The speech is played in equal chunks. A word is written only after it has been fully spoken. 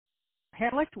Hey,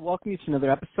 I'd like to welcome you to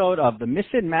another episode of the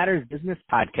Mission Matters Business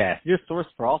Podcast, your source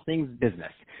for all things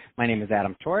business. My name is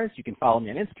Adam Torres. You can follow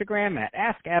me on Instagram at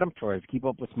AskAdamTorres. Keep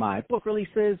up with my book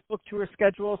releases, book tour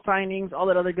schedule, signings, all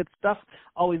that other good stuff.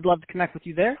 Always love to connect with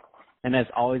you there. And as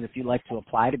always, if you'd like to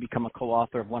apply to become a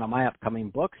co-author of one of my upcoming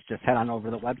books, just head on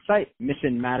over to the website,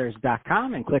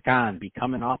 missionmatters.com, and click on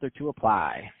Become an Author to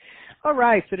apply. All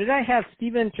right, so today I have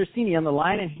Stephen Tersigni on the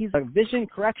line, and he's a vision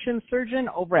correction surgeon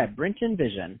over at Brinton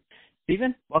Vision.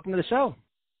 Stephen, welcome to the show.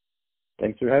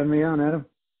 Thanks for having me on, Adam.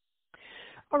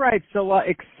 All right, so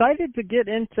excited to get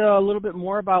into a little bit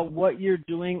more about what you're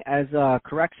doing as a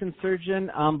correction surgeon.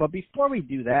 But before we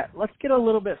do that, let's get a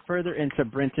little bit further into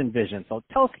Brinton Vision. So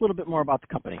tell us a little bit more about the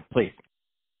company, please.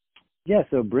 Yeah,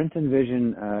 so Brinton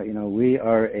Vision, we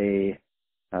are a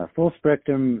full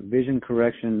spectrum vision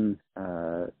correction,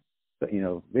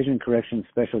 vision correction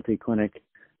specialty clinic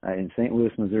in St.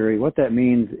 Louis, Missouri. What that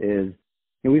means is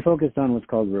we focus on what's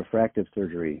called refractive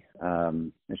surgery.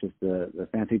 It's just the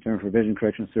fancy term for vision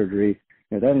correction surgery.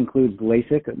 That includes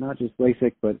LASIK, not just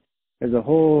LASIK, but there's a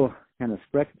whole kind of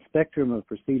spectrum of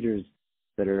procedures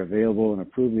that are available and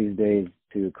approved these days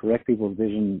to correct people's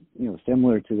vision,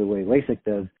 similar to the way LASIK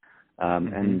does.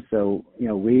 And so,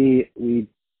 we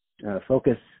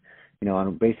focus,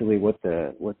 on basically what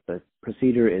the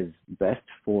procedure is best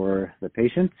for the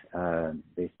patient,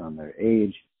 based on their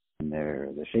age, and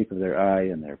the shape of their eye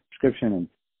and their prescription, and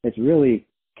it's really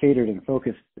catered and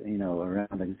focused,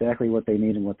 around exactly what they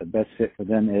need and what the best fit for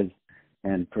them is,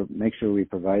 and make sure we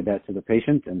provide that to the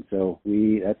patient. And so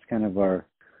that's kind of our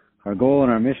goal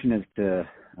and our mission is to,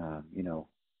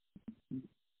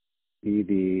 be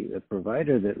the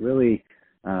provider that really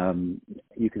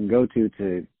you can go to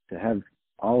have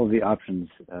all of the options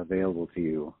available to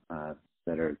you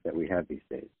that we have these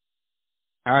days.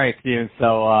 All right, Steven.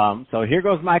 So here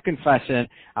goes my confession.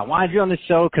 I wanted you on the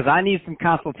show because I need some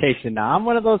consultation. Now, I'm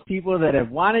one of those people that have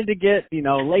wanted to get,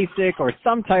 LASIK or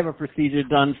some type of procedure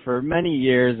done for many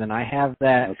years, and I have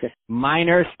that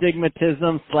minor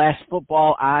stigmatism /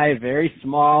 football eye, very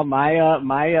small. My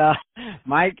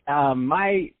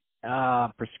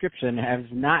prescription has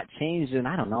not changed in,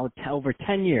 over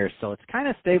 10 years. So it's kind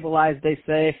of stabilized, they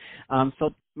say.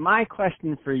 So my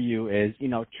question for you is,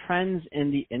 trends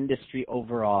in the industry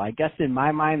overall. I guess in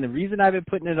my mind, the reason I've been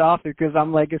putting it off is because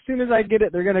I'm like, as soon as I get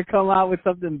it, they're going to come out with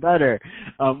something better.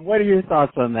 What are your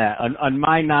thoughts on that, on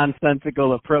my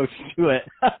nonsensical approach to it?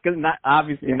 Because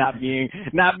not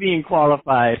being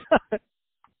qualified.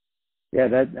 Yeah,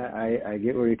 I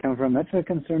get where you come from. That's a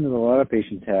concern that a lot of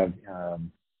patients have.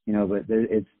 But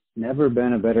it's never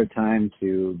been a better time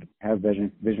to have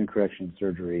vision correction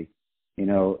surgery.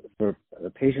 For a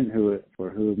patient for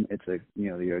whom it's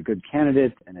you're a good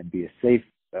candidate and it'd be a safe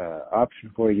option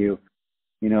for you.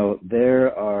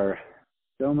 There are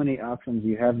so many options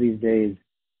you have these days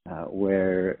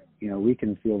where we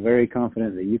can feel very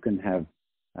confident that you can have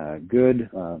good,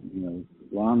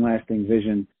 long-lasting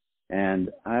vision.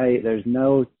 And there's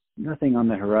nothing on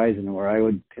the horizon where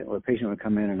a patient would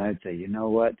come in and I'd say,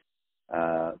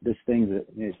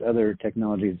 this other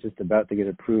technology is just about to get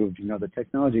approved. The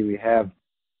technology we have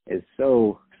is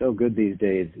so good these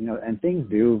days, and things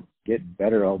do get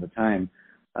better all the time.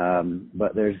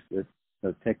 But the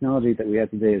technology that we have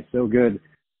today is so good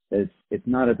that it's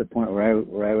not at the point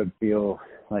where I would feel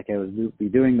like I would be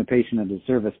doing the patient a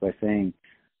disservice by saying,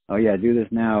 oh yeah, do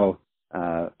this now.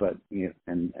 But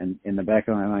and in the back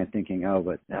of my mind thinking,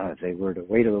 if they were to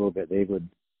wait a little bit, they could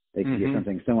get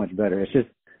something so much better. It's just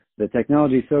the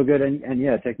technology is so good, and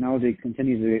technology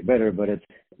continues to get better, but it's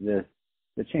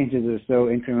the changes are so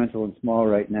incremental and small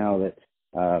right now that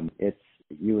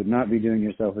you would not be doing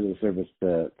yourself a disservice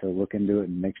to look into it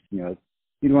and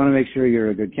you'd want to make sure you're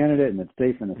a good candidate and it's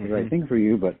safe and it's the right thing for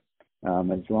you. But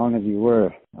as long as you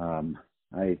were,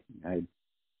 I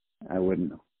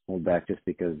wouldn't hold back just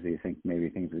because you think maybe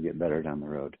things would get better down the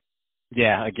road.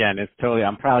 Yeah, again,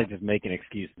 I'm probably just making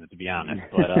excuses, to be honest,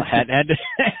 but had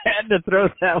to throw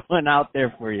that one out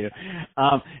there for you.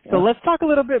 So let's talk a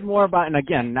little bit more about, and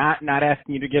again, not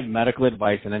asking you to give medical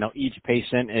advice, and I know each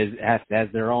patient has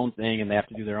their own thing, and they have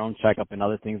to do their own checkup and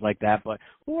other things like that, but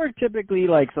who are typically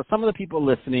so some of the people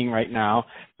listening right now,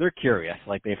 they're curious,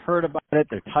 they've heard about it,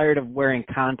 they're tired of wearing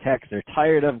contacts, they're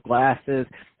tired of glasses,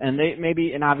 and they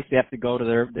and obviously have to go to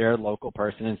their local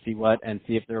person and see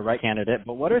if they're a right candidate,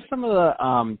 but what are some of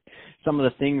the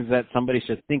things that somebody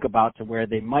should think about to where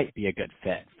they might be a good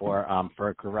fit for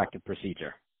a corrective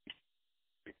procedure?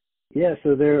 Yeah,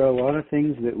 so there are a lot of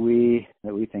things that we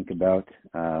think about.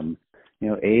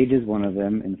 Age is one of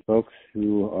them, and folks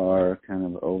who are kind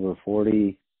of over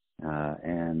 40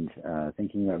 and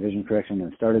thinking about vision correction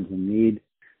and started to need,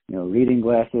 reading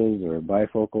glasses or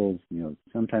bifocals,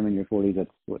 sometime in your 40s, that's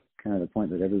what kind of the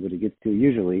point that everybody gets to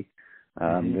usually.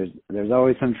 There's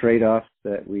always some trade-offs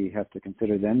that we have to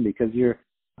consider then, because your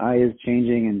eye is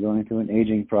changing and going through an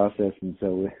aging process, and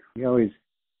so we always,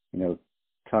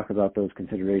 talk about those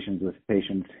considerations with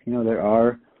patients. There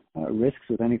are risks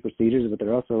with any procedures, but there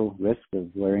are also risks of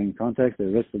wearing contacts. There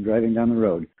are risks of driving down the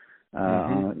road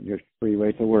on your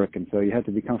freeway to work, and so you have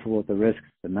to be comfortable with the risks.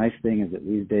 The nice thing is that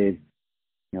these days,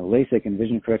 LASIK and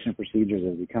vision correction procedures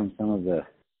have become some of the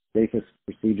safest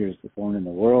procedures performed in the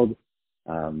world.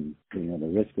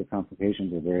 The risk of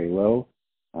complications are very low,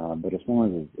 but if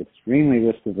someone is extremely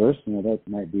risk averse, that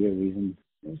might be a reason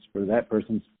for that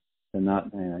person to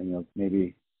not,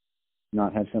 maybe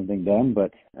not have something done.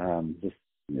 But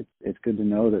it's good to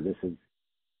know that this is,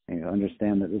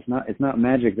 understand that it's not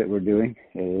magic that we're doing.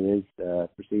 It is a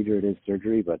procedure, it is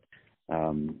surgery, but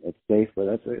it's safe. But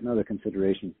that's another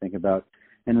consideration to think about.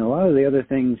 And a lot of the other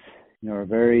things, are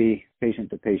very patient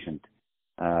to patient.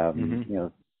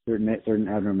 Certain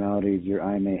abnormalities your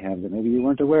eye may have that maybe you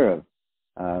weren't aware of.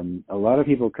 A lot of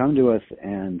people come to us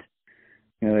and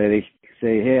they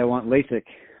say, "Hey, I want LASIK,"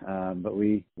 but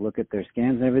we look at their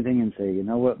scans and everything and say, "You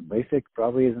know what, LASIK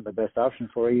probably isn't the best option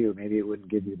for you. Maybe it wouldn't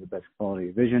give you the best quality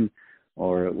of vision,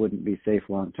 or it wouldn't be safe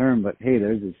long term. But hey,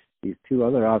 there's these two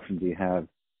other options you have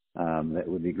that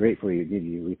would be great for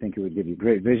you. We think it would give you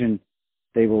great vision,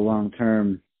 stable long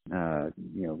term,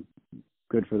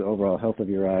 good for the overall health of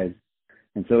your eyes."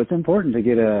 And so it's important to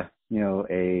get a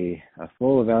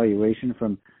full evaluation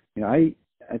from,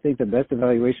 I think the best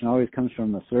evaluation always comes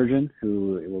from a surgeon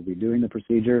who will be doing the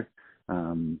procedure.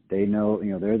 They know,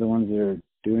 they're the ones that are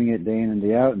doing it day in and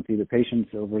day out and see the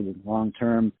patients over the long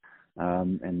term,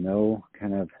 and know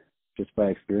kind of just by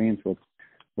experience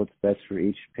what's best for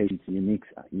each patient's unique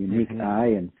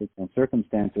eye and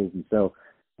circumstances. And so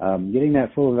getting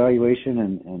that full evaluation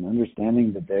and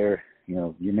understanding that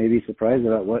you may be surprised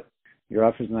about what your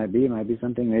options might be. It might be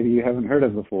something maybe you haven't heard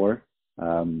of before,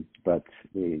 but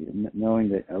knowing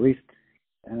that at least,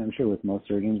 and I'm sure with most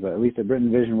surgeons, but at least at Britton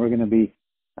Vision, we're going to be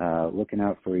looking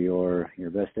out for your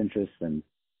best interests and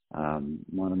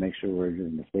want to make sure we're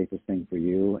doing the safest thing for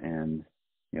you and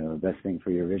the best thing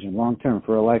for your vision long term,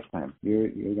 for a lifetime. You're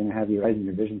going to have your eyes and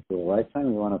your vision for a lifetime.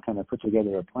 We want to kind of put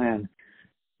together a plan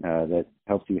that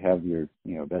helps you have your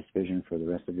best vision for the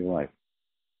rest of your life.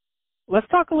 Let's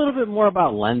talk a little bit more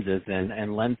about lenses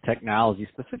and lens technology,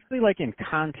 specifically like in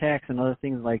contacts and other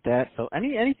things like that. So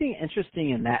anything interesting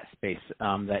in that space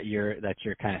that you're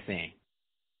kind of seeing?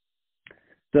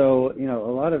 So,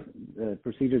 a lot of the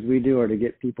procedures we do are to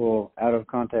get people out of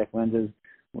contact lenses.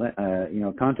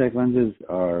 Contact lenses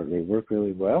they work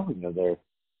really well.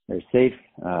 They're safe.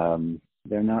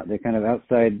 They're kind of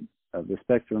outside of the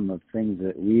spectrum of things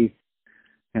that we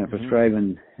kind of prescribe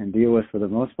and deal with for the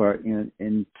most part.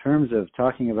 In terms of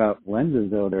talking about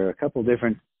lenses, though, there are a couple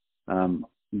different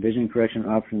vision correction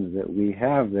options that we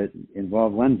have that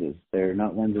involve lenses. They're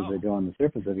not lenses that go on the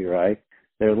surface of your eye.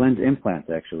 They're lens implants,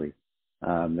 actually,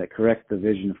 that correct the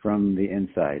vision from the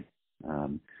inside.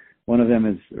 One of them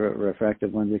is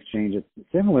refractive lens exchange.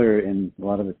 It's similar in a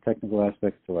lot of the technical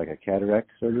aspects to like a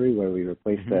cataract surgery, where we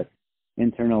replace that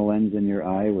internal lens in your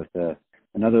eye with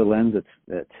another lens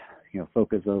that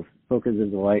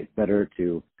focuses the light better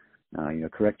to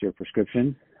correct your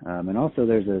prescription. And also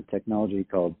there's a technology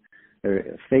called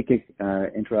phakic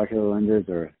intraocular lenses,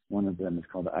 or one of them is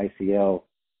called the ICL,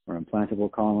 or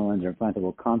implantable column lens, or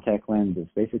implantable contact lens.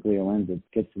 It's basically a lens that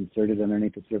gets inserted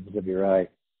underneath the surface of your eye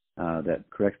that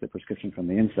corrects the prescription from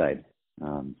the inside.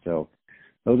 So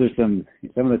those are some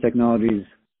of the technologies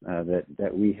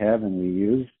that we have and we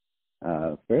use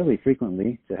fairly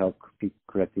frequently to help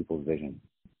correct people's vision.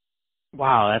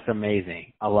 Wow, that's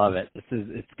amazing. I love it.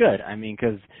 It's good. I mean,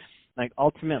 because like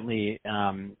ultimately,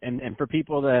 and for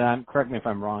people that correct me if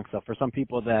I'm wrong. So for some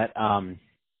people that,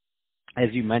 as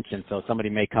you mentioned, so somebody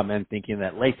may come in thinking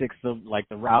that LASIK's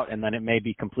the route, and then it may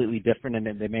be completely different,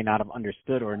 and they may not have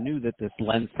understood or knew that this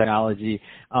lens technology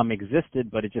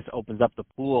existed, but it just opens up the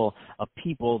pool of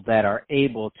people that are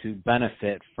able to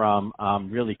benefit from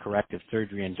really corrective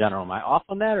surgery in general. Am I off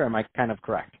on that, or am I kind of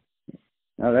correct?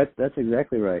 No, that's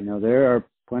exactly right. There are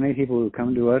plenty of people who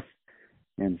come to us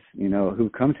and,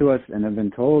 who've come to us and have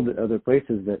been told at other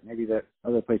places that maybe that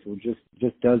other place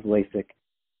just does LASIK.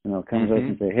 Come to us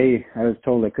and say, "Hey, I was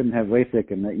told I couldn't have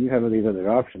LASIK and that you have these other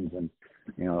options." And,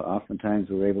 oftentimes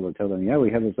we're able to tell them, "Yeah, we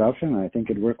have this option. And I think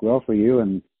it'd work well for you."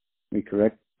 And we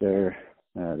correct their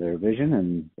vision,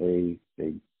 and they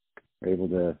are able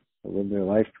to live their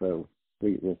life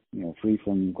free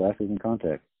from glasses and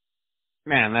contacts.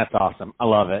 Man, that's awesome. I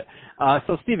love it.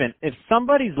 So, Stephen, if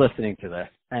somebody's listening to this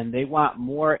and they want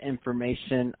more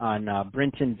information on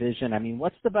Brinton Vision, I mean,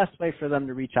 what's the best way for them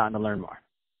to reach out and to learn more?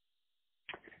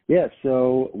 Yeah,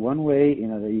 so one way,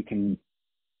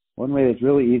 one way that's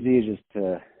really easy is just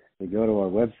to go to our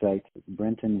website,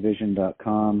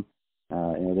 brentonvision.com.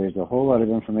 There's a whole lot of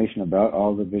information about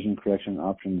all the vision correction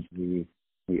options we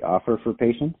offer for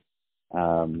patients.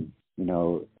 From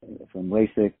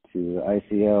LASIK to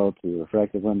ICL to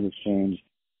refractive lens exchange,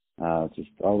 just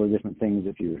all the different things.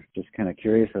 If you're just kind of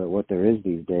curious about what there is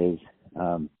these days,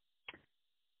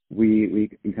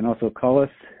 you can also call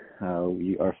us.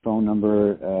 Our phone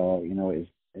number, is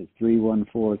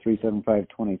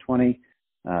 314-375-2020.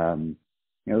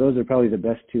 Those are probably the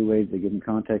best two ways to get in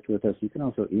contact with us. You can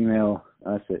also email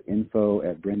us at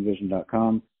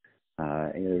info@brinvision.com.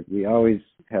 We always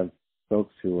have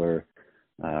folks who are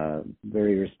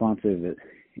very responsive at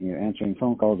answering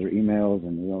phone calls or emails,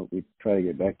 and we try to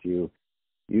get back to you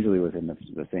usually within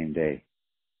the same day.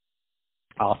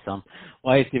 Awesome.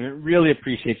 Well, hey, Stephen, really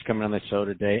appreciate you coming on the show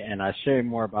today and sharing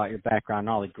more about your background and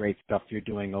all the great stuff you're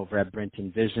doing over at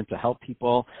Brinton Vision to help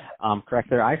people correct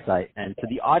their eyesight. And to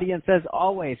the audience, as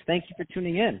always, thank you for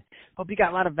tuning in. Hope you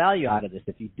got a lot of value out of this.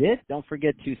 If you did, don't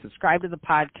forget to subscribe to the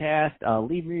podcast,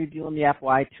 leave a review in the Apple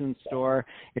iTunes store.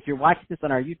 If you're watching this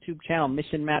on our YouTube channel,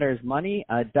 Mission Matters Money,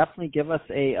 definitely give us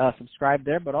a subscribe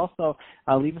there, but also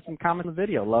leave us some comments in the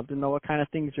video. Love to know what kind of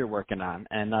things you're working on.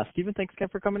 And Stephen, thanks again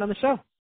for coming on the show.